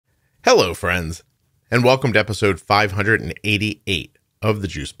Hello, friends, and welcome to episode 588 of the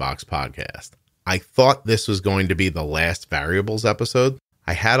Juicebox Podcast. I thought this was going to be the last variables episode.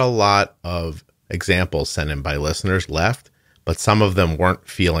 I had a lot of examples sent in by listeners left, but some of them weren't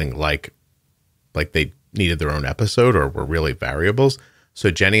feeling like they needed their own episode or were really variables.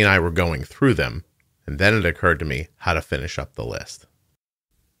 So Jenny and I were going through them, and then it occurred to me how to finish up the list.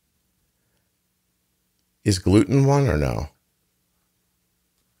 Is gluten one or no?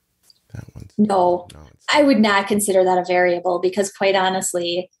 That one's no. I would not consider that a variable because, quite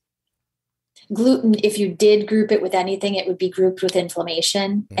honestly, gluten, if you did group it with anything, it would be grouped with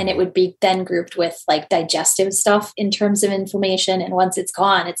inflammation, and it would be then grouped with like digestive stuff in terms of inflammation. And once it's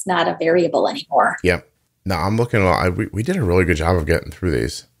gone, it's not a variable anymore. Yep. No, I'm looking at we did a really good job of getting through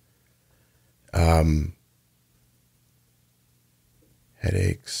these.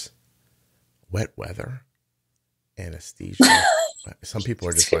 Headaches, wet weather, anesthesia. Some people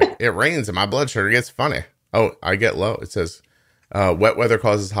are just like, it rains and my blood sugar gets funny. Oh, I get low. It says, wet weather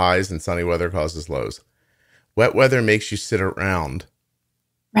causes highs and sunny weather causes lows. Wet weather makes you sit around.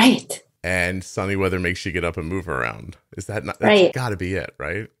 Right. And sunny weather makes you get up and move around. Is that not? Right. That's got to be it,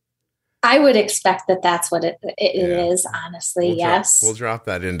 right? I would expect that that's what it is, honestly. Yes. We'll drop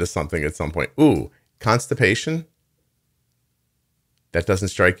that into something at some point. Ooh, constipation? That doesn't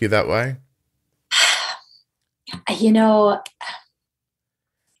strike you that way? You know,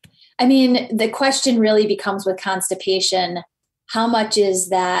 I mean, the question really becomes with constipation, how much is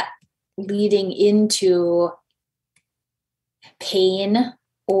that leading into pain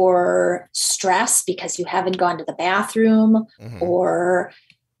or stress because you haven't gone to the bathroom? Or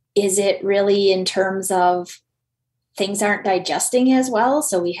is it really in terms of things aren't digesting as well,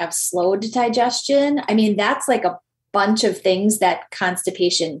 so we have slowed digestion? I mean, that's like a bunch of things that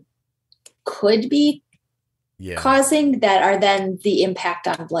constipation could be causing that are then the impact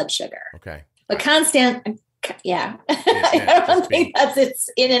on blood sugar. Okay. But I don't think that's it's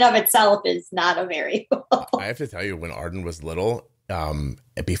in and of itself is not a variable. I have to tell you, when Arden was little,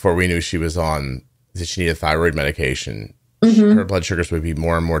 before we knew she was on, that she needed thyroid medication, her blood sugars would be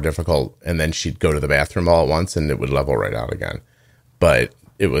more and more difficult. And then she'd go to the bathroom all at once and it would level right out again. But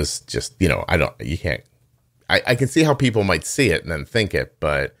it was just, I can see how people might see it and then think it,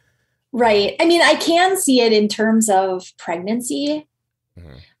 but. Right. I mean, I can see it in terms of pregnancy.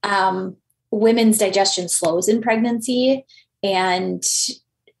 Women's digestion slows in pregnancy. And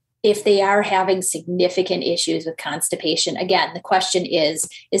if they are having significant issues with constipation, again, the question is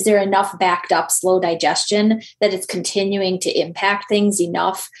there enough backed up slow digestion that it's continuing to impact things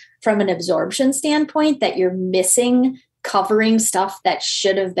enough from an absorption standpoint that you're missing covering stuff that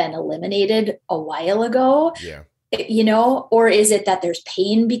should have been eliminated a while ago? Yeah. Or is it that there's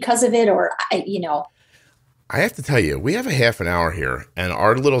pain because of it? Or, I have to tell you, we have a half an hour here, and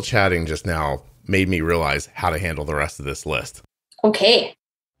our little chatting just now made me realize how to handle the rest of this list. Okay.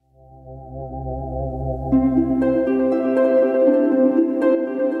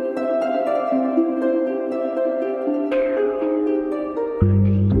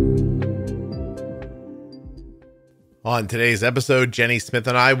 On today's episode, Jenny Smith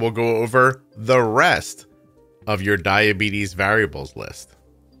and I will go over the rest of your diabetes variables list.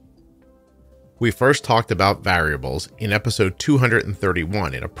 We first talked about variables in episode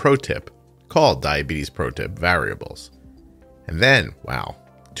 231 in a pro tip called Diabetes Pro Tip Variables. And then,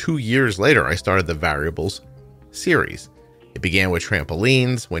 2 years later, I started the variables series. It began with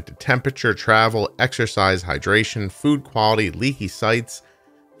trampolines, went to temperature, travel, exercise, hydration, food quality, leaky sites,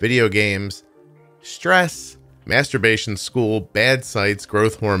 video games, stress, masturbation, school, bad sites,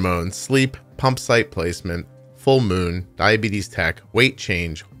 growth hormones, sleep, pump site placement, full moon, diabetes tech, weight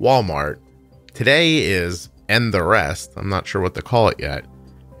change, Walmart. Today is and the rest. I'm not sure what to call it yet.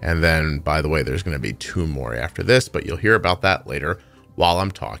 And then, by the way, there's going to be 2 more after this, but you'll hear about that later while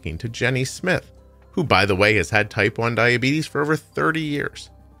I'm talking to Jenny Smith, who, by the way, has had type 1 diabetes for over 30 years.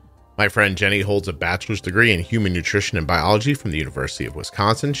 My friend Jenny holds a bachelor's degree in human nutrition and biology from the University of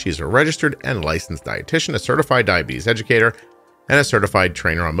Wisconsin. She's a registered and licensed dietitian, a certified diabetes educator, and a certified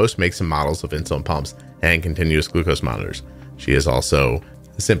trainer on most makes and models of insulin pumps and continuous glucose monitors. She is also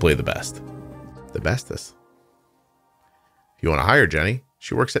simply the best. The bestest. If you want to hire Jenny,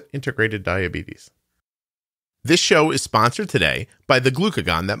 she works at Integrated Diabetes. This show is sponsored today by the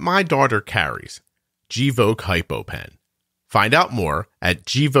glucagon that my daughter carries, Gvoke HypoPen. Find out more at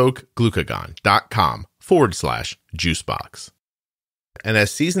gvokeglucagon.com/juicebox. And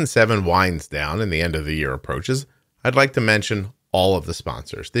as season 7 winds down and the end of the year approaches, I'd like to mention all of the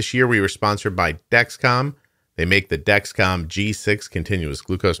sponsors. This year we were sponsored by Dexcom. They make the Dexcom G6 continuous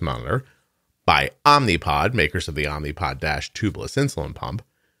glucose monitor. By Omnipod, makers of the Omnipod Dash tubeless insulin pump.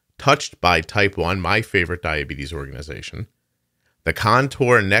 Touched by Type 1, my favorite diabetes organization, the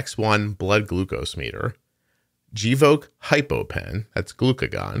Contour Next One blood glucose meter, Gvoke HypoPen, that's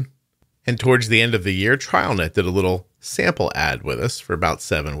glucagon, and towards the end of the year, TrialNet did a little sample ad with us for about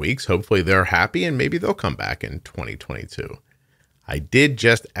 7 weeks. Hopefully they're happy and maybe they'll come back in 2022. I did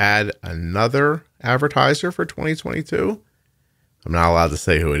just add another advertiser for 2022. I'm not allowed to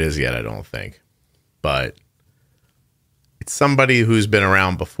say who it is yet, I don't think. But it's somebody who's been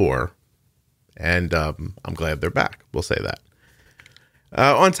around before. And I'm glad they're back. We'll say that.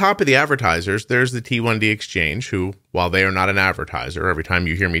 On top of the advertisers, there's the T1D Exchange, who, while they are not an advertiser, every time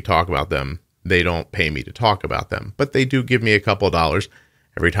you hear me talk about them, they don't pay me to talk about them. But they do give me a couple of dollars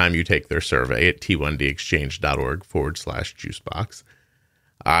every time you take their survey at t1dexchange.org/juicebox.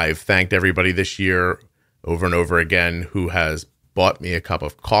 I've thanked everybody this year over and over again who has bought me a cup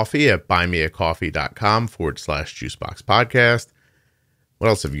of coffee at buymeacoffee.com/Juicebox Podcast. What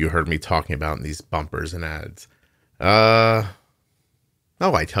else have you heard me talking about in these bumpers and ads?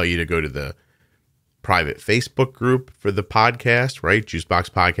 I tell you to go to the private Facebook group for the podcast, right? Juicebox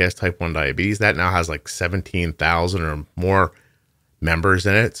Podcast Type 1 Diabetes. That now has like 17,000 or more members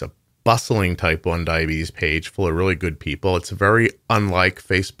in it. It's a bustling Type 1 Diabetes page full of really good people. It's very unlike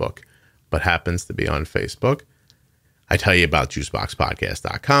Facebook, but happens to be on Facebook. I tell you about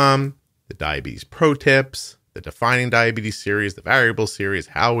juiceboxpodcast.com, the Diabetes Pro Tips, the Defining Diabetes series, the Variable series,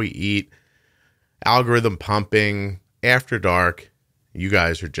 How We Eat, Algorithm Pumping, After Dark. You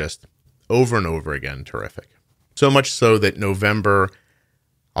guys are just over and over again terrific. So much so that November,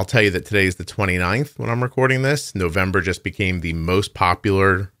 I'll tell you that today is the 29th when I'm recording this. November just became the most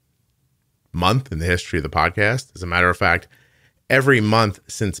popular month in the history of the podcast. As a matter of fact, every month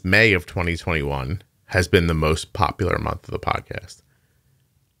since May of 2021 has been the most popular month of the podcast.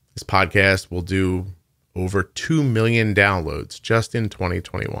 This podcast will do over 2 million downloads just in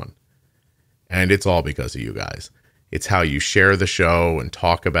 2021. And it's all because of you guys. It's how you share the show and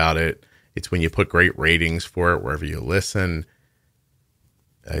talk about it. It's when you put great ratings for it wherever you listen.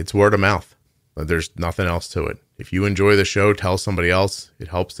 It's word of mouth. There's nothing else to it. If you enjoy the show, tell somebody else. It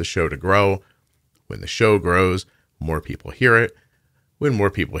helps the show to grow. When the show grows, more people hear it. When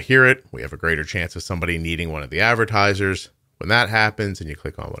more people hear it, we have a greater chance of somebody needing one of the advertisers. When that happens and you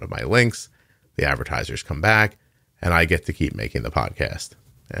click on one of my links, the advertisers come back and I get to keep making the podcast.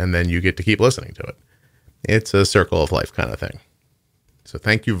 And then you get to keep listening to it. It's a circle of life kind of thing. So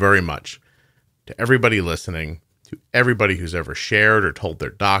thank you very much to everybody listening, to everybody who's ever shared or told their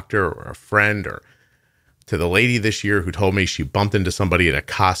doctor or a friend, or to the lady this year who told me she bumped into somebody at a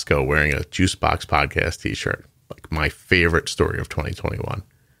Costco wearing a Juicebox Podcast t-shirt. Like my favorite story of 2021.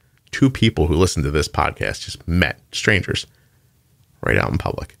 2 people who listen to this podcast just met strangers right out in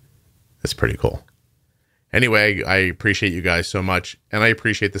public. That's pretty cool. Anyway, I appreciate you guys so much, and I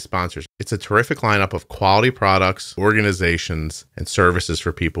appreciate the sponsors. It's a terrific lineup of quality products, organizations, and services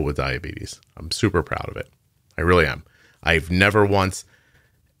for people with diabetes. I'm super proud of it. I really am. I've never once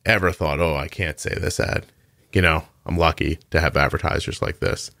ever thought, I can't say this ad. You know, I'm lucky to have advertisers like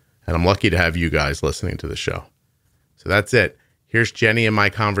this, and I'm lucky to have you guys listening to the show. So that's it. Here's Jenny and my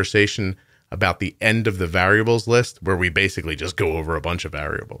conversation about the end of the variables list, where we basically just go over a bunch of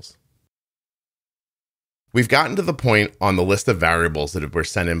variables. We've gotten to the point on the list of variables that were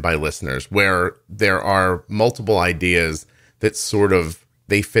sent in by listeners where there are multiple ideas that sort of,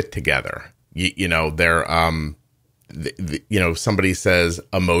 they fit together. Somebody says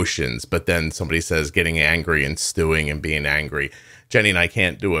emotions, but then somebody says getting angry and stewing and being angry. Jenny and I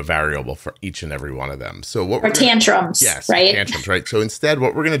can't do a variable for each and every one of them. So tantrums, yes, right? Tantrums, right? So instead,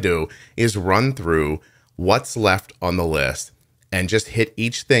 what we're going to do is run through what's left on the list and just hit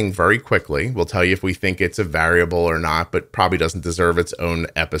each thing very quickly. We'll tell you if we think it's a variable or not, but probably doesn't deserve its own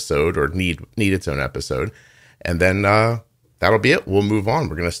episode or need its own episode. And then that'll be it. We'll move on.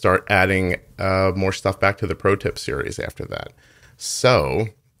 We're going to start adding more stuff back to the Pro Tip series after that. So,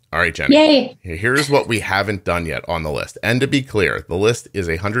 all right, Jenny. Yay. Here's what we haven't done yet on the list. And to be clear, the list is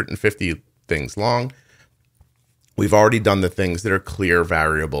 150 things long. We've already done the things that are clear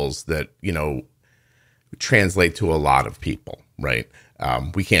variables that, translate to a lot of people, right?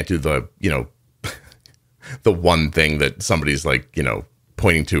 We can't do the, the one thing that somebody's like,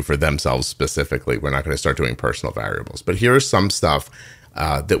 pointing to for themselves specifically. We're not going to start doing personal variables. But here's some stuff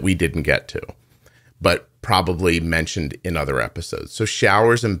that we didn't get to, but probably mentioned in other episodes. So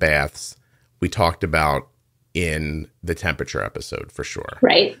showers and baths, we talked about in the temperature episode for sure.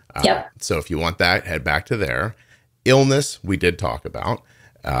 Right. Yep. So if you want that, head back to there. Illness, we did talk about.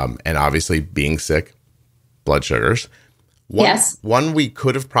 And obviously being sick, blood sugars. Yes. One we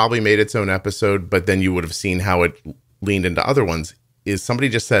could have probably made its own episode, but then you would have seen how it leaned into other ones. is somebody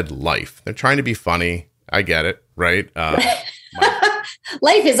just said life. They're trying to be funny. I get it, right?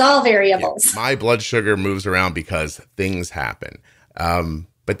 Life is all variables. My blood sugar moves around because things happen.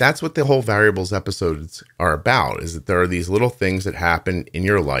 But that's what the whole variables episodes are about, is that there are these little things that happen in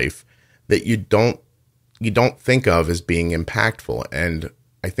your life that you don't think of as being impactful. And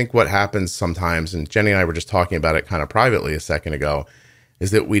I think what happens sometimes, and Jenny and I were just talking about it kind of privately a second ago,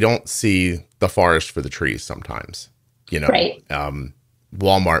 is that we don't see the forest for the trees sometimes. Right.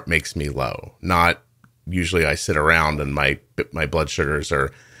 Walmart makes me low. Not usually I sit around and my blood sugars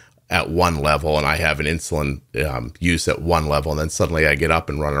are at one level and I have an insulin use at one level, and then suddenly I get up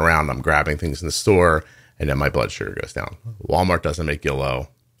and run around. I'm grabbing things in the store and then my blood sugar goes down. Walmart doesn't make you low.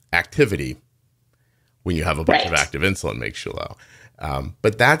 Activity, when you have a bunch of active insulin, makes you low.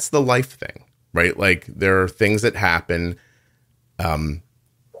 But that's the life thing, right? Like there are things that happen. I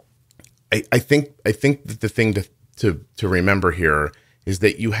think that the thing to remember here is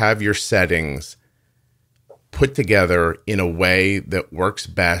that you have your settings put together in a way that works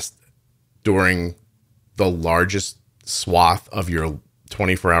best during the largest swath of your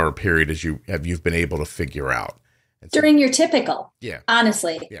 24-hour period as you've been able to figure out. During your typical,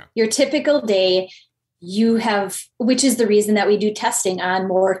 honestly, your typical day, you have, which is the reason that we do testing on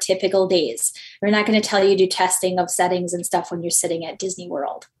more typical days. We're not going to tell you do testing of settings and stuff when you're sitting at Disney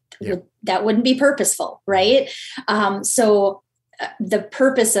World. That wouldn't be purposeful, right? So the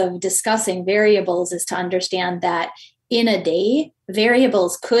purpose of discussing variables is to understand that in a day,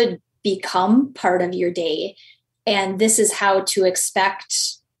 variables could become part of your day. And this is how to expect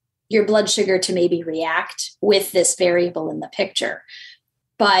your blood sugar to maybe react with this variable in the picture.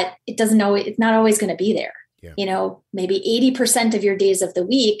 But it's not always going to be there. Yeah. Maybe 80% of your days of the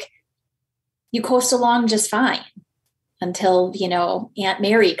week, you coast along just fine until, Aunt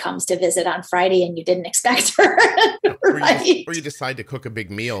Mary comes to visit on Friday and you didn't expect her. Right. Or you decide to cook a big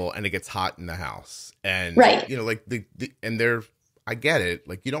meal and it gets hot in the house. And, I get it.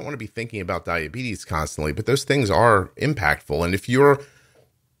 Like, you don't want to be thinking about diabetes constantly, but those things are impactful. And if you're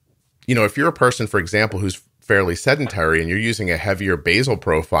a person, for example, who's fairly sedentary and you're using a heavier basal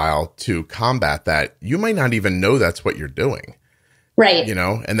profile to combat that, you might not even know that's what you're doing. Right.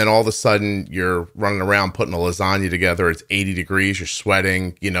 And then all of a sudden you're running around putting a lasagna together. It's 80 degrees. You're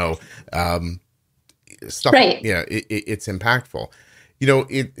sweating, stuff. Right. Yeah. It's impactful.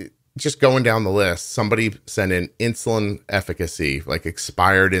 Just going down the list, somebody sent in insulin efficacy, like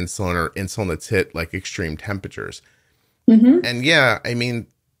expired insulin or insulin that's hit like extreme temperatures. Mm-hmm. And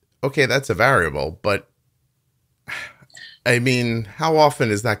okay, that's a variable, but how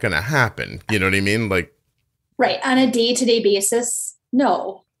often is that going to happen? You know what I mean? Like, right. On a day-to-day basis,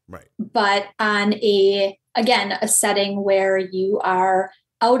 no. Right. But on a setting where you are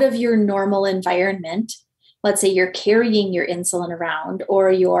out of your normal environment, let's say you're carrying your insulin around,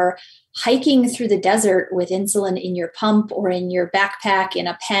 or you're hiking through the desert with insulin in your pump or in your backpack in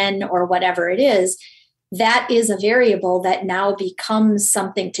a pen or whatever it is, that is a variable that now becomes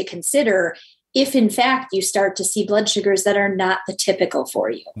something to consider if in fact you start to see blood sugars that are not the typical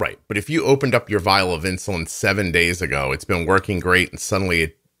for you. Right. But if you opened up your vial of insulin 7 days ago, it's been working great and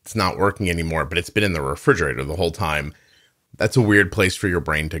suddenly it's not working anymore, but it's been in the refrigerator the whole time, that's a weird place for your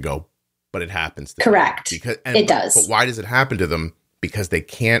brain to go. But it happens to correct them. It does. But why does it happen to them? Because they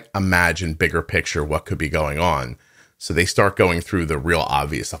can't imagine bigger picture what could be going on. So they start going through the real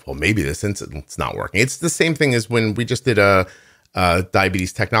obvious stuff. Well, maybe this insulin's not working. It's the same thing as when we just did a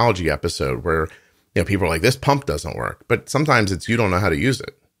diabetes technology episode where people are like, this pump doesn't work. But sometimes it's you don't know how to use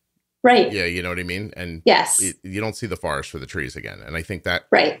it. Right. Yeah, you know what I mean? And yes, you don't see the forest for the trees again. And I think that,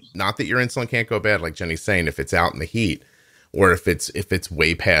 right. Not that your insulin can't go bad, like Jenny's saying, if it's out in the heat, or if it's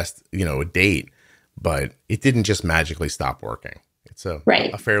way past, a date, but it didn't just magically stop working. It's a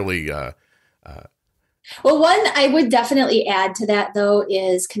fairly, well, one I would definitely add to that though,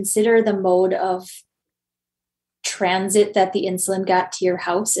 is consider the mode of transit that the insulin got to your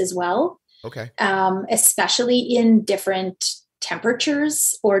house as well. Okay. Especially in different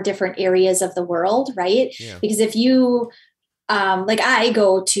temperatures or different areas of the world. Right. Yeah. Because if you, I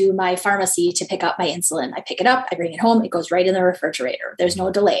go to my pharmacy to pick up my insulin. I pick it up, I bring it home, it goes right in the refrigerator. There's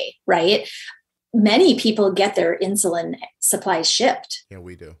no delay, right? Many people get their insulin supplies shipped. Yeah,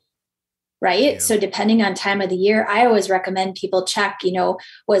 we do. Right. Yeah. So depending on time of the year, I always recommend people check,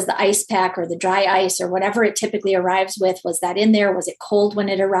 was the ice pack or the dry ice or whatever it typically arrives with, was that in there? Was it cold when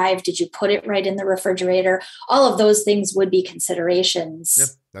it arrived? Did you put it right in the refrigerator? All of those things would be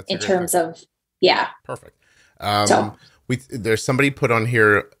considerations in terms of, Perfect. There's somebody put on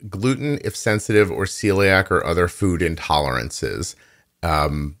here, gluten if sensitive or celiac or other food intolerances.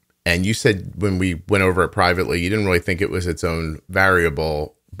 And you said when we went over it privately, you didn't really think it was its own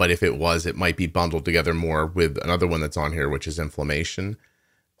variable, but if it was, it might be bundled together more with another one that's on here, which is inflammation.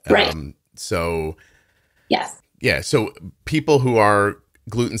 Right. So, yes. Yeah. So people who are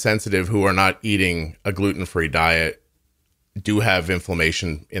gluten sensitive, who are not eating a gluten-free diet, do have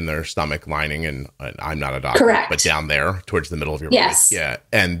inflammation in their stomach lining. And I'm not a doctor, Correct. But down there towards the middle of your yes. body. Yeah.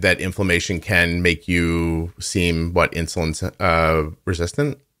 And that inflammation can make you seem insulin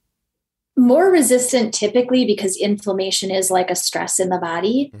resistant? More resistant typically because inflammation is like a stress in the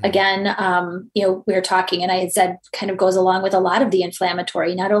body. Mm-hmm. Again, we were talking and I had said kind of goes along with a lot of the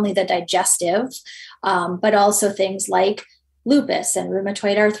inflammatory, not only the digestive, but also things like lupus and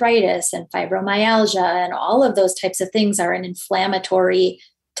rheumatoid arthritis and fibromyalgia and all of those types of things are an inflammatory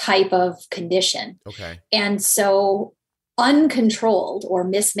type of condition. Okay. And so uncontrolled or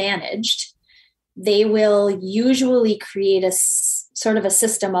mismanaged, they will usually create a sort of a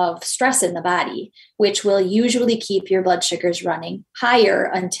system of stress in the body, which will usually keep your blood sugars running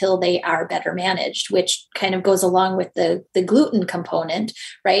higher until they are better managed, which kind of goes along with the gluten component,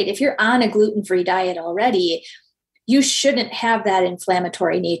 right? If you're on a gluten-free diet already, you shouldn't have that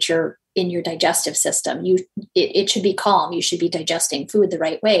inflammatory nature in your digestive system. It should be calm. You should be digesting food the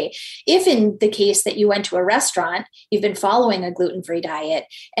right way. If in the case that you went to a restaurant, you've been following a gluten-free diet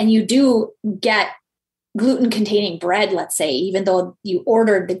and you do get gluten-containing bread, let's say, even though you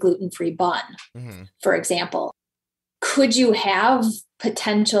ordered the gluten-free bun, mm-hmm. for example, could you have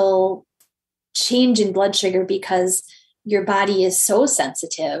potential change in blood sugar because your body is so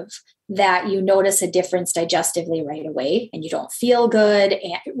sensitive that you notice a difference digestively right away and you don't feel good,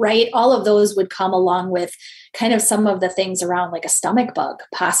 and right? All of those would come along with kind of some of the things around like a stomach bug,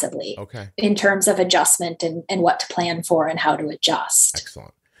 possibly, okay, in terms of adjustment and what to plan for and how to adjust.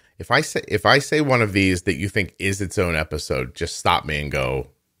 Excellent. If I say one of these that you think is its own episode, just stop me and go,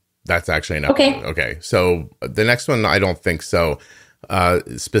 that's actually an episode. Okay. Okay. So the next one, I don't think so.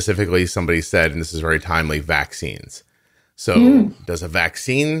 Specifically, somebody said, and this is very timely, vaccines. So does a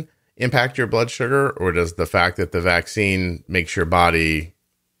vaccine impact your blood sugar, or does the fact that the vaccine makes your body,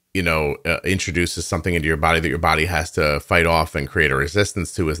 introduces something into your body that your body has to fight off and create a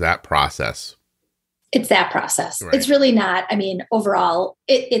resistance to? Is that process? It's that process. Right. It's really not, overall,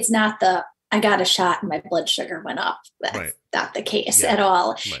 it's not I got a shot and my blood sugar went up. That's right. Not the case at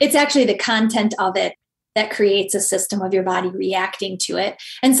all. Right. It's actually the content of it that creates a system of your body reacting to it.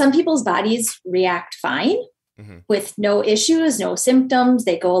 And some people's bodies react fine with no issues, no symptoms.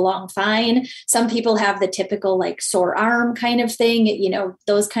 They go along fine. Some people have the typical like sore arm kind of thing,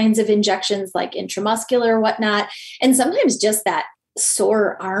 those kinds of injections like intramuscular or whatnot. And sometimes just that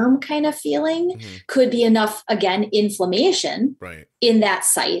sore arm kind of feeling could be enough, again, inflammation in that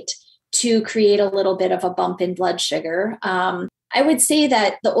site to create a little bit of a bump in blood sugar. I would say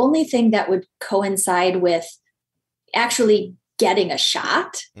that the only thing that would coincide with actually getting a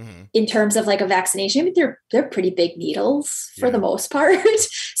shot in terms of like a vaccination, they're pretty big needles for the most part.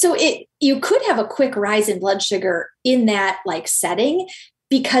 So you could have a quick rise in blood sugar in that like setting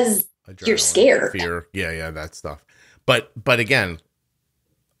because adrenaline, you're scared. Fear. Yeah, that stuff. But again,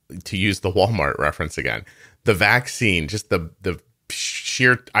 to use the Walmart reference again, the vaccine, just the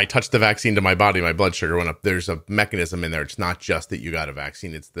sheer, I touched the vaccine to my body, my blood sugar went up. There's a mechanism in there. It's not just that you got a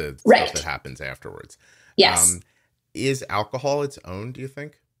vaccine. It's the stuff that happens afterwards. Yes. Is alcohol its own, do you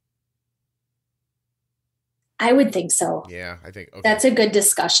think? I would think so. Yeah, I think. Okay. That's a good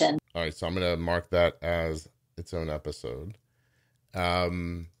discussion. All right. So I'm going to mark that as its own episode.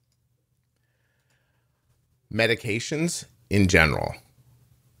 Medications in general.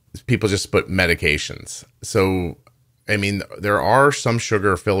 People just put medications. So, there are some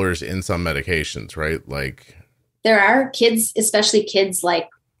sugar fillers in some medications, right? Like there are kids, especially kids like,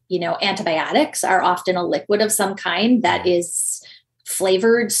 antibiotics are often a liquid of some kind that is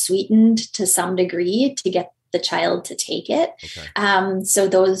flavored, sweetened to some degree to get the child to take it. Okay. So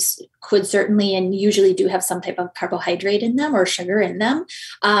those could certainly and usually do have some type of carbohydrate in them or sugar in them.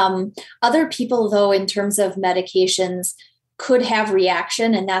 Other people, though, in terms of medications, could have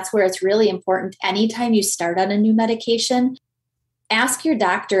reaction. And that's where it's really important. Anytime you start on a new medication, ask your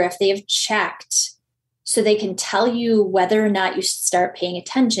doctor if they've checked so they can tell you whether or not you should start paying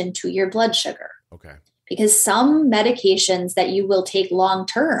attention to your blood sugar. Okay. Because some medications that you will take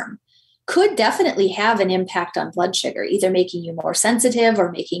long-term could definitely have an impact on blood sugar, either making you more sensitive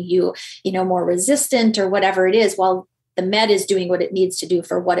or making you, more resistant or whatever it is. While the med is doing what it needs to do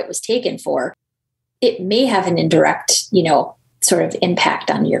for what it was taken for, it may have an indirect, sort of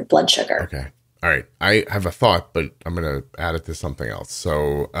impact on your blood sugar. Okay. All right. I have a thought, but I'm going to add it to something else.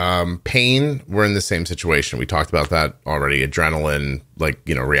 So, pain, we're in the same situation. We talked about that already. Adrenaline, like,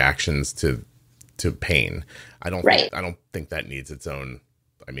 reactions to pain. I don't think that needs its own.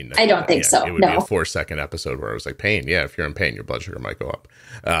 I mean, I don't think so. It would be a 4-second episode where I was like, pain. Yeah. If you're in pain, your blood sugar might go up.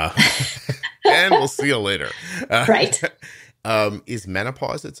 And we'll see you later. Right. Is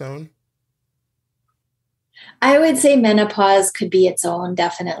menopause its own? I would say menopause could be its own,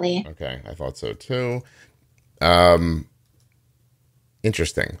 definitely. Okay, I thought so too.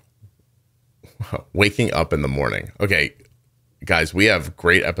 Interesting. Waking up in the morning. Okay, guys, we have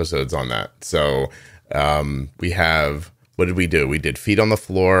great episodes on that. So we have, what did we do? We did feet on the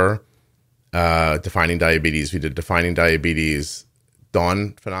floor, defining diabetes. We did defining diabetes,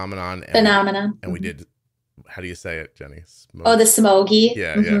 dawn phenomenon. And we did, how do you say it, Jenny? The smogy.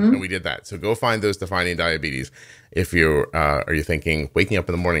 Yeah, yeah. And we did that. So go find those defining diabetes. If you're, are you thinking waking up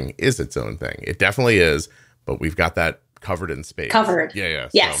in the morning is its own thing? It definitely is, but we've got that covered in space. Covered. Yeah, yeah.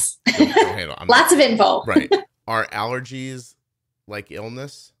 Yes. So go handle. Lots of info. Right. Are allergies like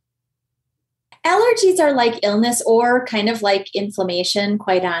illness? Allergies are like illness or kind of like inflammation,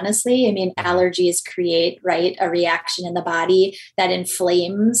 quite honestly. I mean, allergies create, a reaction in the body that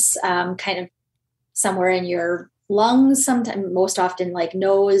inflames kind of somewhere in your lungs, sometimes most often like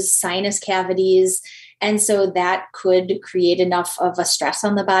nose, sinus cavities. And so that could create enough of a stress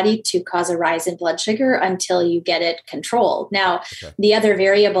on the body to cause a rise in blood sugar until you get it controlled. Now, the other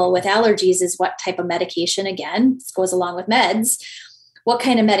variable with allergies is what type of medication, again, this goes along with meds. What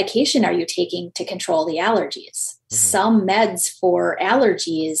kind of medication are you taking to control the allergies? Some meds for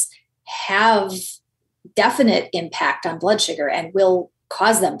allergies have definite impact on blood sugar and will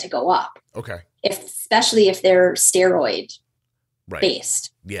cause them to go up. Okay. Especially if they're steroid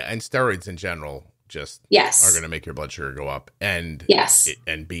based. Yeah. And steroids in general just are going to make your blood sugar go up and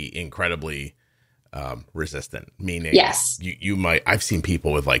and be incredibly resistant, meaning you might, I've seen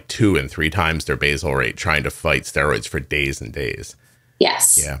people with like 2 and 3 times their basal rate trying to fight steroids for days and days.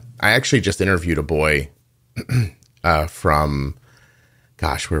 Yes. Yeah. I actually just interviewed a boy from,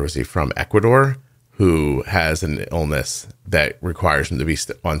 where was he? From Ecuador, who has an illness that requires him to be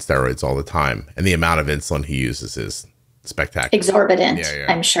on steroids all the time. And the amount of insulin he uses is spectacular. Exorbitant,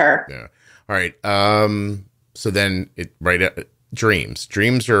 I'm sure. Yeah. All right. So then dreams.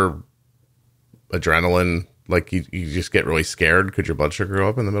 Dreams are adrenaline. Like you just get really scared. Could your blood sugar go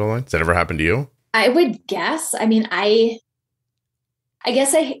up in the middle of the night? Does that ever happen to you? I would guess. I mean, I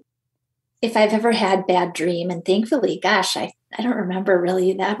guess if I've ever had bad dream, and thankfully, I don't remember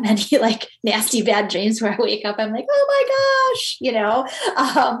really that many like nasty bad dreams where I wake up, I'm like, oh my gosh,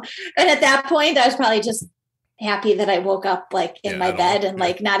 and at that point I was probably just happy that I woke up like in my bed and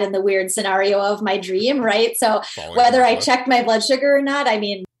like not in the weird scenario of my dream. Right. So whether I checked my blood sugar or not, I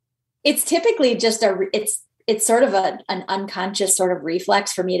mean, it's typically just it's sort of an unconscious sort of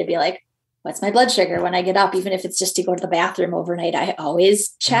reflex for me to be like, what's my blood sugar when I get up? Even if it's just to go to the bathroom overnight, I always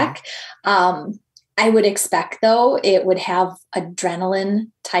check. I would expect, though, it would have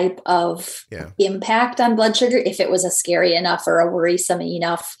adrenaline type of impact on blood sugar if it was a scary enough or a worrisome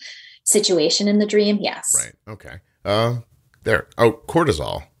enough situation in the dream. Yes. Right. Okay.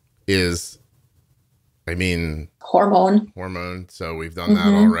 Cortisol is, hormone. So we've done that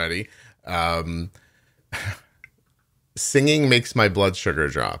already. Singing makes my blood sugar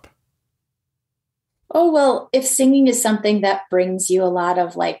drop. Oh, well, if singing is something that brings you a lot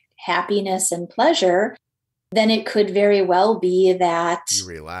of like happiness and pleasure, then it could very well be that you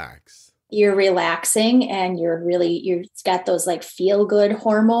relax. You're relaxing and you've got those like feel good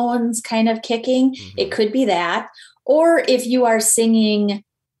hormones kind of kicking. It could be that. Or if you are singing,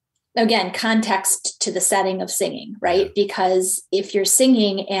 again, context to the setting of singing, right? Because if you're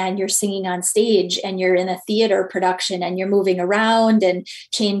singing and you're singing on stage and you're in a theater production and you're moving around and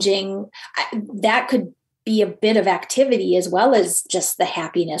changing, that could be a bit of activity as well as just the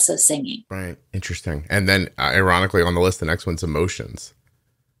happiness of singing. Right. Interesting. And then ironically on the list, the next one's emotions.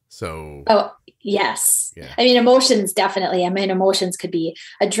 So. Oh, yes. Yeah. I mean, emotions definitely. I mean, emotions could be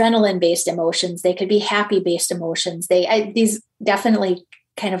adrenaline-based emotions. They could be happy-based emotions. These definitely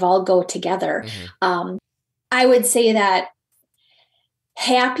kind of all go together. I would say that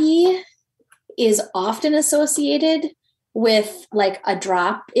happy is often associated with like a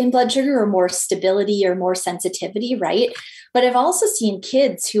drop in blood sugar or more stability or more sensitivity, right? But I've also seen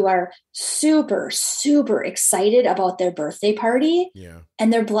kids who are super, super excited about their birthday party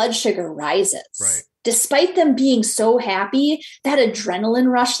and their blood sugar rises. Right. Despite them being so happy, that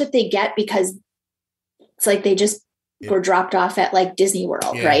adrenaline rush that they get because it's like they just were dropped off at like Disney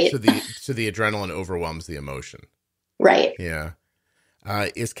World, right? So the adrenaline overwhelms the emotion. Right. Yeah.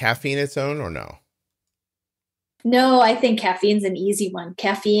 Is caffeine its own or no? No, I think caffeine's an easy one.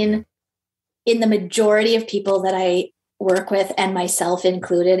 Caffeine, in the majority of people that I work with, and myself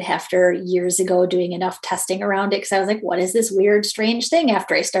included, after years ago doing enough testing around it, because I was like, what is this weird, strange thing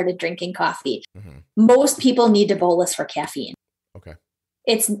after I started drinking coffee? Most people need to bolus for caffeine. Okay.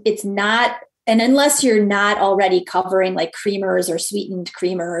 It's not, and unless you're not already covering like creamers or sweetened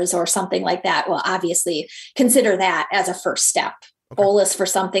creamers or something like that, well, obviously consider that as a first step. Okay. Bolus for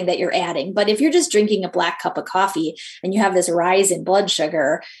something that you're adding. But if you're just drinking a black cup of coffee and you have this rise in blood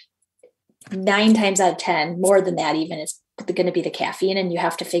sugar, 9 times out of 10, more than that even, is going to be the caffeine. And you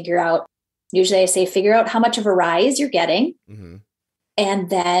have to figure out, usually I say, figure out how much of a rise you're getting and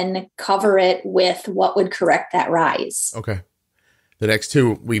then cover it with what would correct that rise. Okay. The next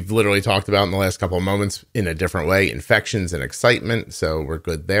two we've literally talked about in the last couple of moments in a different way, infections and excitement. So we're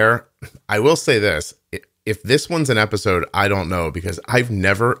good there. I will say this. If this one's an episode, I don't know, because I've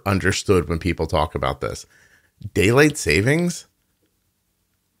never understood when people talk about this. Daylight savings?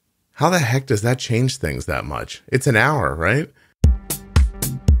 How the heck does that change things that much? It's an hour, right?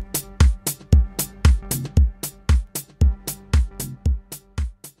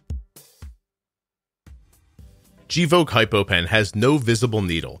 Gvoke HypoPen has no visible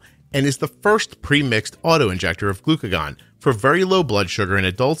needle and is the first pre-mixed auto-injector of glucagon for very low blood sugar in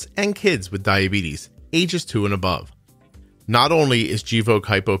adults and kids with diabetes, ages 2 and above. Not only is Gvoke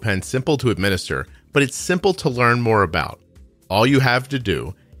HypoPen simple to administer, but it's simple to learn more about. All you have to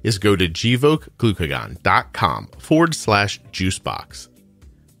do is go to gvokeglucagon.com/juicebox.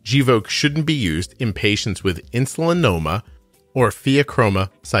 Gvoke shouldn't be used in patients with insulinoma or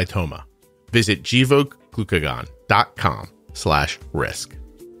pheochromocytoma. Visit gvokeglucagon.com/risk.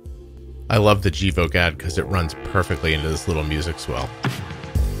 I love the Gvoke ad because it runs perfectly into this little music swell.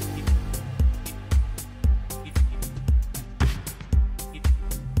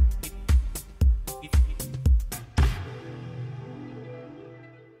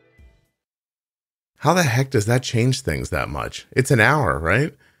 How the heck does that change things that much? It's an hour,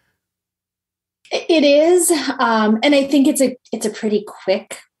 right? It is. And I think it's a pretty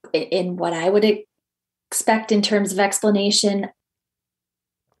quick in what I would expect in terms of explanation.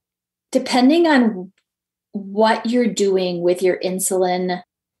 Depending on what you're doing with your insulin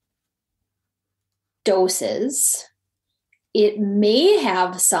doses, it may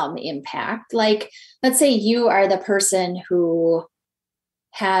have some impact. Like, let's say you are the person who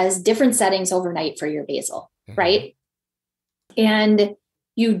has different settings overnight for your basal, right? And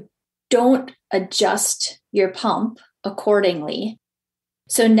you don't adjust your pump accordingly.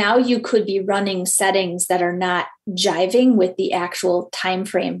 So now you could be running settings that are not jiving with the actual time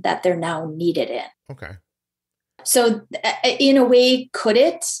frame that they're now needed in. Okay. So in a way, could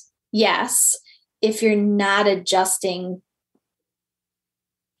it? Yes. If you're not adjusting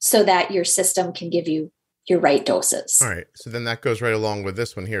so that your system can give you your right doses. All right. So then that goes right along with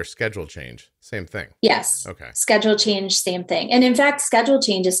this one here, schedule change. Same thing. Yes. Okay. Schedule change, same thing. And in fact, schedule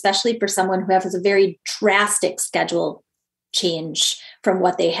change, especially for someone who has a very drastic schedule change from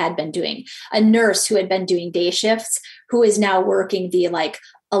what they had been doing. A nurse who had been doing day shifts, who is now working the like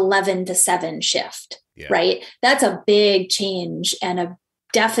 11 to 7 shift, right? That's a big change and a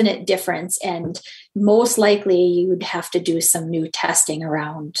definite difference. And most likely you would have to do some new testing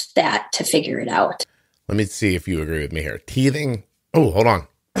around that to figure it out. Let me see if you agree with me here. Teething. Oh, hold on.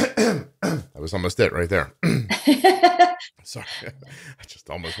 That was almost it right there. Sorry. I just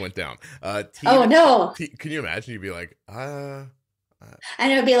almost went down. Oh, no. Can you imagine? You'd be like, and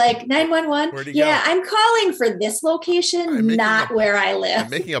it would be like 911. Yeah, I'm calling for this location, not where I live. I'm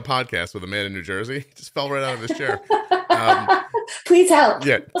making a podcast with a man in New Jersey. He just fell right out of his chair. Please help.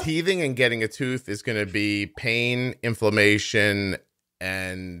 Yeah. Teething and getting a tooth is going to be pain, inflammation,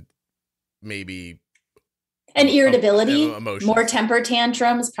 and maybe... And irritability, more temper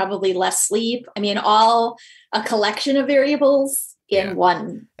tantrums, probably less sleep. I mean, all a collection of variables in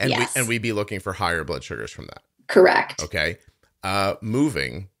one. And we'd be looking for higher blood sugars from that. Correct. Okay.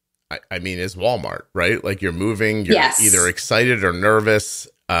 Moving, I mean, is Walmart, right? Like you're moving, you're either excited or nervous,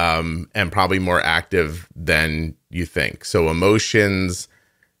 and probably more active than you think. So emotions,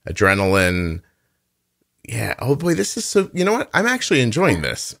 adrenaline. Yeah. Oh boy, this is so, you know what? I'm actually enjoying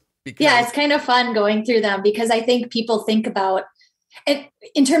this. It's kind of fun going through them because I think people think about it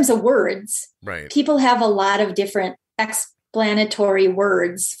in terms of words. Right. People have a lot of different explanatory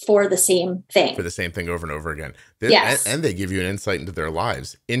words for the same thing. For the same thing over and over again. Yes. And they give you an insight into their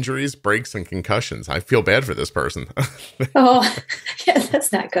lives. Injuries, breaks, and concussions. I feel bad for this person. Oh, yeah,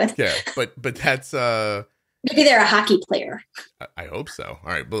 that's not good. Yeah, but that's... Maybe they're a hockey player. I hope so.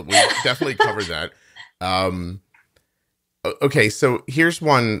 All right, but we definitely covered that. Okay, so here's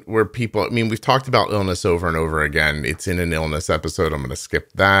one where people, I mean, we've talked about illness over and over again. It's in an illness episode. I'm going to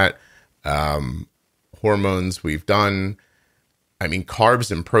skip that. Hormones we've done. I mean,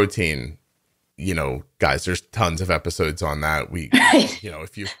 carbs and protein, guys, there's tons of episodes on that.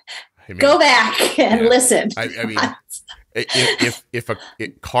 If you go back and listen. I mean, if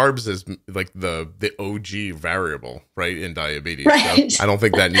carbs is like the OG variable, right, in diabetes. Right. So I don't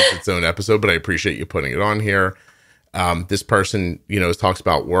think that needs its own episode, but I appreciate you putting it on here. This person, talks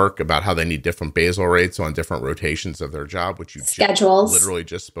about work, about how they need different basal rates on different rotations of their job, which you schedules literally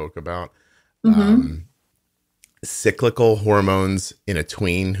just spoke about. Mm-hmm. Cyclical hormones in a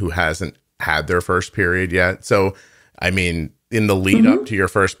tween who hasn't had their first period yet. So, I mean, in the lead up to your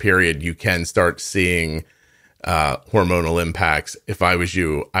first period, you can start seeing hormonal impacts. If I was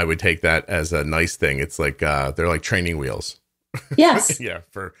you, I would take that as a nice thing. It's like they're like training wheels. Yes. Yeah,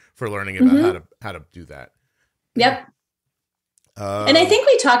 for learning about how to do that. Yep. And I think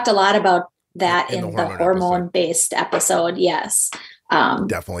we talked a lot about that in the hormone-based episode. Yes.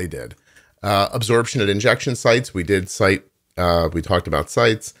 Definitely did. Absorption at injection sites. We did we talked about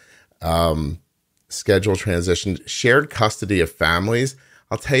sites. Schedule transition. Shared custody of families.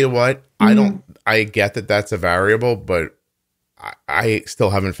 I'll tell you what, I get that that's a variable, but I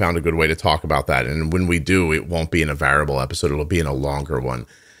still haven't found a good way to talk about that. And when we do, it won't be in a variable episode. It'll be in a longer one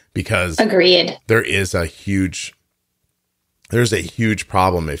because agreed. There's a huge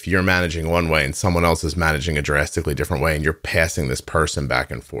problem if you're managing one way and someone else is managing a drastically different way and you're passing this person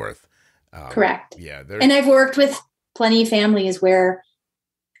back and forth. Correct. Yeah. And I've worked with plenty of families where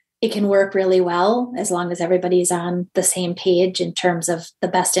it can work really well as long as everybody's on the same page in terms of the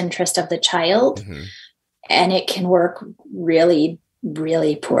best interest of the child. Mm-hmm. And it can work really,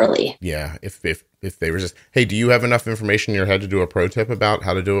 really poorly. Yeah. If they were just, hey, do you have enough information in your head to do a pro tip about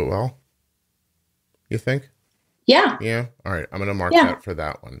how to do it well? You think? Yeah. Yeah. All right. I'm going to mark that for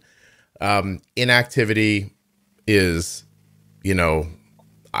that one. Inactivity is,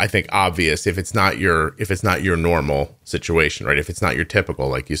 I think obvious if it's not your normal situation, right? If it's not your typical,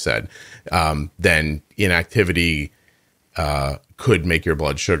 like you said, then inactivity could make your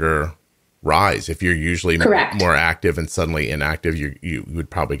blood sugar rise. If you're usually more active and suddenly inactive, you would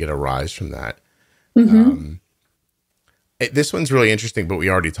probably get a rise from that. Mm-hmm. This one's really interesting, but we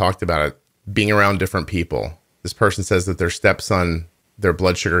already talked about it. Being around different people. This person says that their stepson, their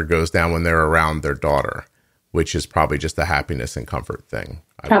blood sugar goes down when they're around their daughter, which is probably just a happiness and comfort thing.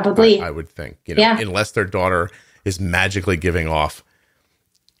 Probably. I would think, unless their daughter is magically giving off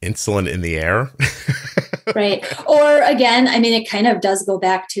insulin in the air. Right. Or again, I mean, it kind of does go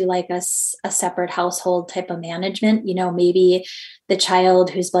back to like a separate household type of management. Maybe the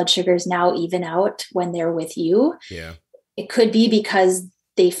child whose blood sugars now even out when they're with you. Yeah. It could be because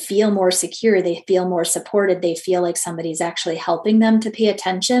they feel more secure. They feel more supported. They feel like somebody's actually helping them to pay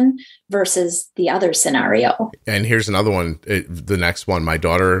attention versus the other scenario. And here's another one. The next one, my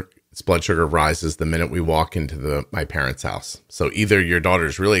daughter's blood sugar rises the minute we walk into my parents' house. So either your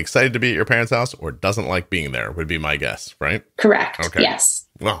daughter's really excited to be at your parents' house or doesn't like being there would be my guess, right? Correct. Okay. Yes.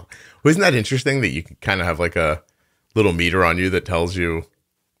 Well, isn't that interesting that you can kind of have like a little meter on you that tells you?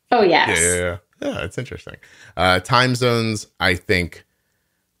 Oh, yes. Yeah, it's interesting. Time zones, I think,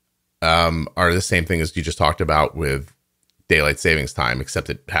 are the same thing as you just talked about with daylight savings time, except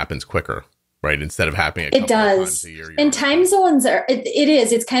it happens quicker, right? Instead of happening a couple of times a year. And time zones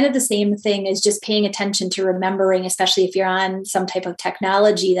it's kind of the same thing as just paying attention to remembering, especially if you're on some type of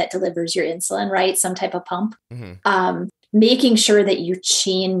technology that delivers your insulin, right? Some type of pump. Mm-hmm. Making sure that you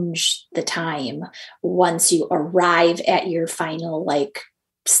change the time once you arrive at your final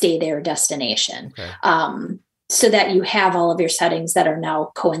stay there destination. Okay. So that you have all of your settings that are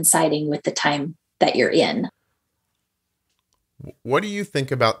now coinciding with the time that you're in. What do you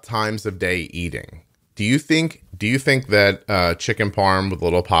think about times of day eating? Do you think that chicken parm with a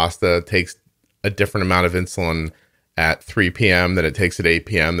little pasta takes a different amount of insulin at 3 p.m. than it takes at 8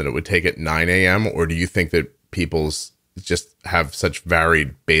 p.m. than it would take at 9 a.m.? Or do you think that people's just have such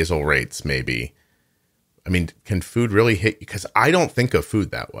varied basal rates maybe? I mean, can food really hit? Because I don't think of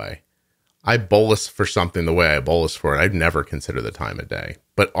food that way. I bolus for something the way I bolus for it. I'd never consider the time of day.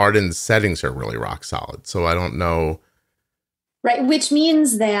 But Arden's settings are really rock solid. So I don't know. Right. Which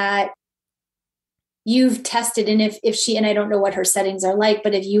means that you've tested, and if she, and I don't know what her settings are like,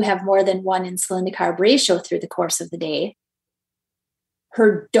 but if you have more than one insulin to carb ratio through the course of the day,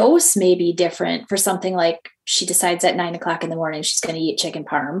 her dose may be different for something like she decides at 9 o'clock in the morning she's going to eat chicken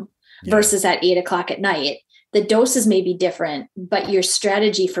parm versus at 8 o'clock at night. The doses may be different, but your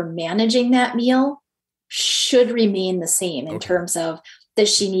strategy for managing that meal should remain the same in terms of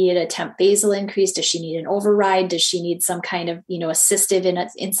Does she need a temp basal increase? Does she need an override? Does she need some kind of,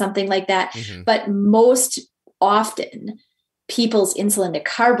 assistive in something like that? But most often people's insulin to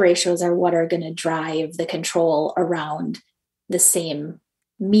carb ratios are what are going to drive the control around the same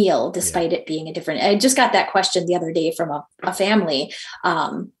meal, despite it being a different. I just got that question the other day from a family.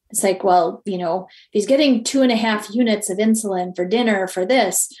 It's like, well, if he's getting 2.5 units of insulin for dinner for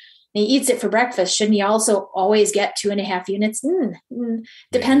this, and he eats it for breakfast, shouldn't he also always get 2.5 units?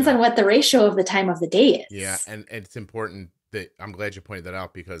 Depends on what the ratio of the time of the day is. Yeah. And it's important that I'm glad you pointed that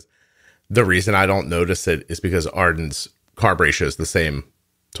out, because the reason I don't notice it is because Arden's carb ratio is the same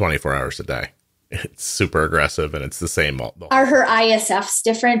 24 hours a day. It's super aggressive, and it's the same. Are her ISFs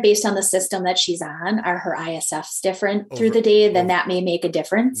different based on the system that she's on? Are her ISFs different through the day? Then that may make a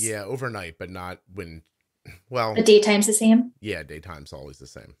difference. Yeah, overnight, but not when, well. The daytime's the same? Yeah, daytime's always the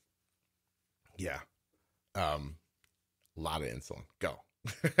same. Yeah. A lot of insulin. Go.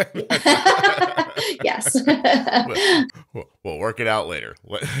 Yes. We'll work it out later.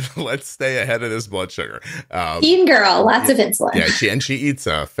 Let's stay ahead of this blood sugar. Teen girl, lots of insulin. Yeah, she eats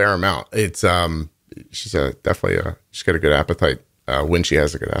a fair amount. It's she's definitely she's got a good appetite when she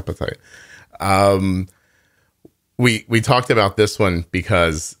has a good appetite. We talked about this one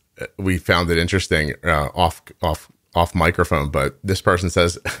because we found it interesting off microphone, but this person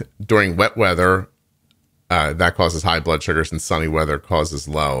says during wet weather, that causes high blood sugars, and sunny weather causes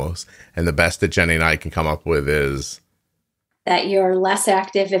lows. And the best that Jenny and I can come up with is that you're less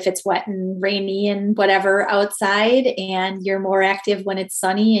active if it's wet and rainy and whatever outside, and you're more active when it's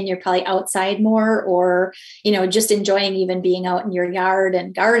sunny, and you're probably outside more, or, just enjoying even being out in your yard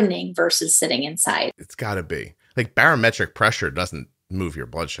and gardening versus sitting inside. It's got to be like barometric pressure doesn't move your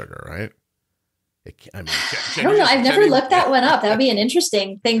blood sugar, right? I don't know. I've never looked that one up. That would be an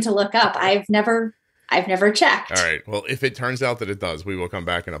interesting thing to look up. I've never checked. All right. Well, if it turns out that it does, we will come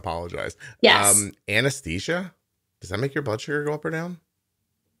back and apologize. Yes. Anesthesia, does that make your blood sugar go up or down?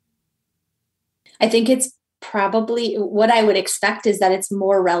 I think it's probably what I would expect is that it's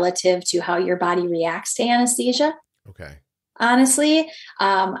more relative to how your body reacts to anesthesia. Okay. Honestly,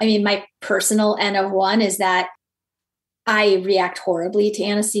 my personal N of 1 is that I react horribly to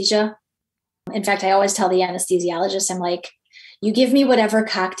anesthesia. In fact, I always tell the anesthesiologist, I'm like, you give me whatever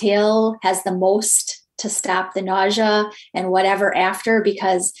cocktail has the most to stop the nausea and whatever after,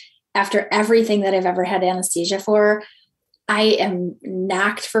 because after everything that I've ever had anesthesia for, I am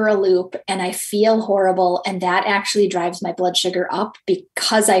knocked for a loop and I feel horrible. And that actually drives my blood sugar up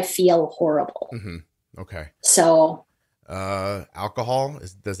because I feel horrible. Mm-hmm. Okay. So, alcohol,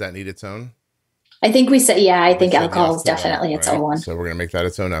 does that need its own? I think we said, I think alcohol is definitely its own. So we're going to make that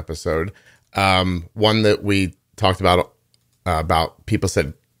its own episode. One that we talked about people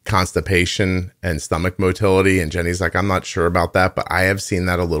said constipation and stomach motility, and Jenny's like, I'm not sure about that, but I have seen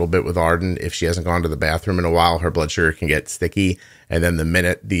that a little bit with Arden. If she hasn't gone to the bathroom in a while, her blood sugar can get sticky, and then the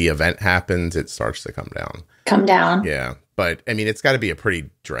minute the event happens, it starts to come down. Yeah, but it's got to be a pretty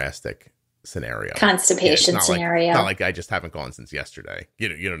drastic scenario. Constipation scenario. Not like I just haven't gone since yesterday. You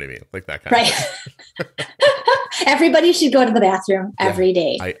know what I mean? Like that kind of thing. Everybody should go to the bathroom every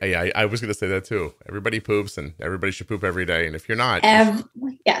day. I was going to say that too. Everybody poops, and everybody should poop every day. And if you're not,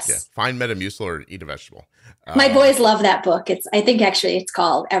 yes, find Metamucil or eat a vegetable. My boys love that book. I think it's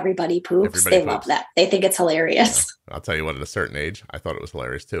called Everybody Poops. They love that. They think it's hilarious. Yeah. I'll tell you what, at a certain age, I thought it was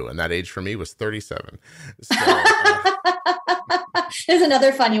hilarious too. And that age for me was 37. So, there's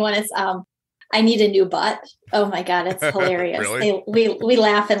another funny one. It's I need a new butt. Oh my God, it's hilarious. Really? We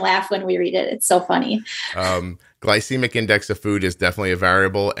laugh and laugh when we read it. It's so funny. Glycemic index of food is definitely a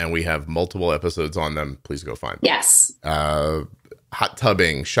variable, and we have multiple episodes on them. Please go find them. Yes. Hot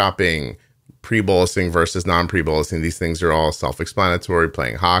tubbing, shopping, pre-bolusing versus non-pre-bolusing. These things are all self-explanatory.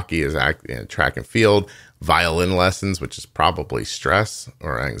 Playing hockey is track and field. Violin lessons, which is probably stress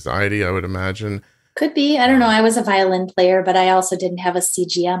or anxiety, I would imagine. Could be. I don't know. I was a violin player, but I also didn't have a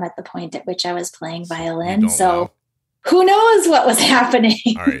CGM at the point at which I was playing violin. So who knows what was happening?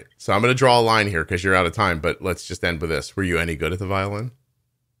 All right. So I'm going to draw a line here because you're out of time, but let's just end with this. Were you any good at the violin?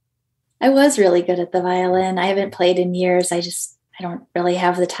 I was really good at the violin. I haven't played in years. I don't really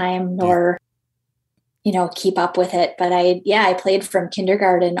have the time nor, keep up with it. But I played from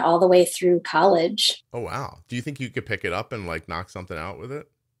kindergarten all the way through college. Oh, wow. Do you think you could pick it up and knock something out with it?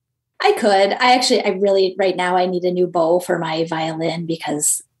 I could. I really, right now I need a new bow for my violin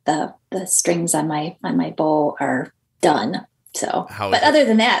because the strings on my bow are done. So, but other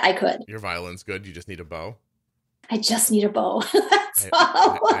than that, I could. Your violin's good. You just need a bow. I just need a bow. That's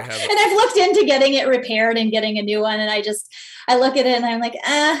all. And I've looked into getting it repaired and getting a new one. And I look at it and I'm like,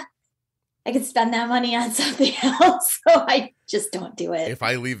 I could spend that money on something else. So I just don't do it. If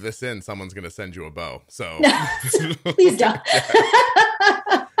I leave this in, someone's going to send you a bow. So no, please don't.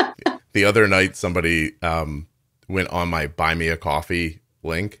 The other night, somebody went on my Buy Me a Coffee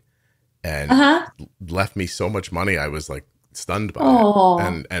link and left me so much money. I was like stunned by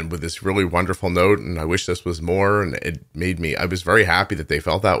it. And with this really wonderful note, and I wish this was more. And it made me, I was very happy that they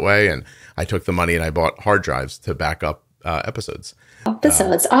felt that way. And I took the money and I bought hard drives to back up episodes.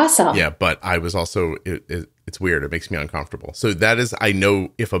 Awesome. Yeah, but I was also, it's weird. It makes me uncomfortable. So that is, I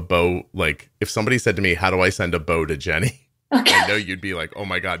know if a bow, like if somebody said to me, how do I send a bow to Jenny? Okay. I know you'd be like, oh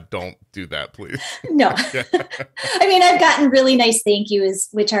my God, don't do that, please. No. I mean, I've gotten really nice thank yous,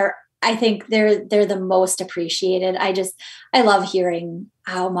 which are, I think they're the most appreciated. I love hearing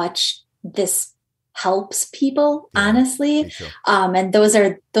how much this helps people, honestly. And those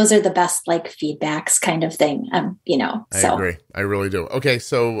are the best like feedbacks kind of thing. I agree. I really do. Okay.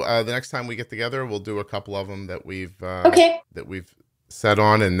 So the next time we get together, we'll do a couple of them that we've set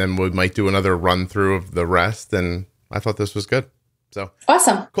on, and then we might do another run through of the rest. And I thought this was good. So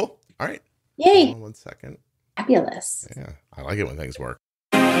awesome. Cool. All right. Yay. Hold on 1 second. Fabulous. Yeah. I like it when things work.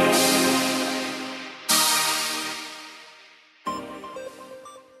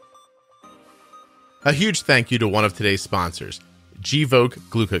 A huge thank you to one of today's sponsors, Gvoke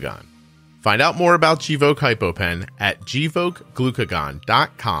Glucagon. Find out more about Gvoke HypoPen at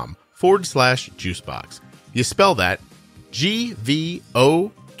gvokeglucagon.com/juicebox. You spell that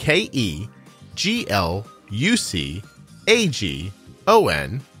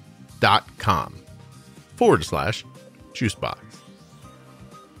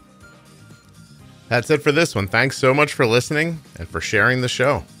That's it for this one. Thanks so much for listening and for sharing the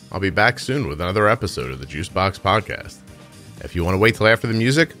show. I'll be back soon with another episode of the Juicebox Podcast. If you want to wait till after the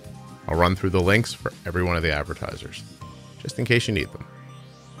music, I'll run through the links for every one of the advertisers, just in case you need them.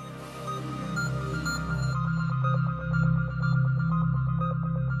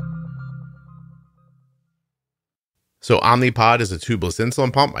 So Omnipod is a tubeless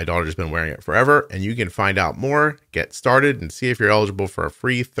insulin pump. My daughter's been wearing it forever, and you can find out more, get started, and see if you're eligible for a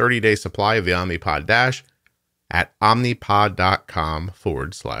free 30-day supply of the Omnipod Dash at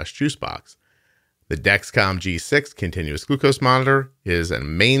omnipod.com/juicebox. The Dexcom G6 continuous glucose monitor is a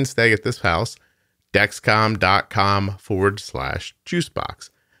mainstay at this house. Dexcom.com/juicebox.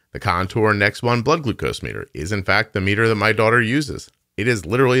 The Contour Next One blood glucose meter is in fact the meter that my daughter uses. It is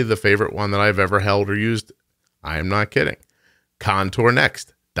literally the favorite one that I've ever held or used. I am not kidding.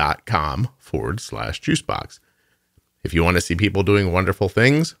 ContourNext.com/juicebox. If you want to see people doing wonderful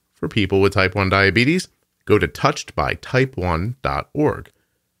things for people with type 1 diabetes, go to touchedbytype1.org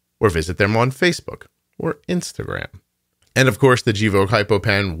or visit them on Facebook or Instagram. And of course, the Gvoke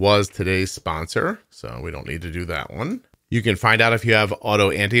HypoPen was today's sponsor, so we don't need to do that one. You can find out if you have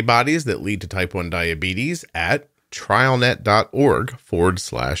autoantibodies that lead to type 1 diabetes at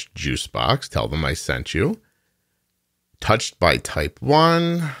trialnet.org/juicebox. Tell them I sent you. Touched by Type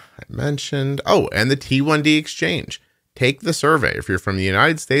 1, I mentioned. Oh, and the T1D Exchange. Take the survey. If you're from the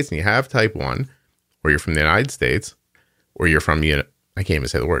United States and you have Type 1, or you're from the United States, or you're from, I can't even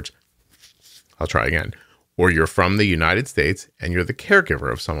say the words. I'll try again. Or you're from the United States and you're the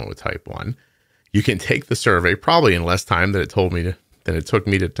caregiver of someone with Type 1, you can take the survey probably in less time than it took me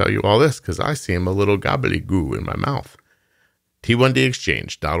to tell you all this, because I seem a little gobbledygoo in my mouth.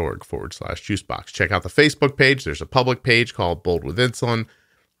 T1dexchange.org/juicebox. Check out the Facebook page. There's a public page called Bold with Insulin,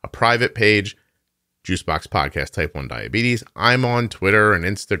 a private page, Juicebox Podcast Type 1 Diabetes. I'm on Twitter and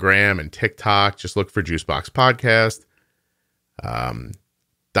Instagram and TikTok. Just look for Juicebox Podcast.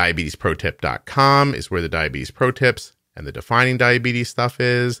 DiabetesProTip.com is where the Diabetes Pro Tips and the Defining Diabetes stuff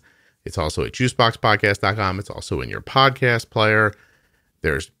is. It's also at JuiceboxPodcast.com. It's also in your podcast player.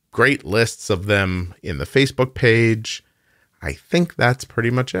 There's great lists of them in the Facebook page. I think that's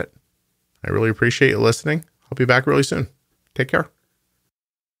pretty much it. I really appreciate you listening. I'll be back really soon. Take care.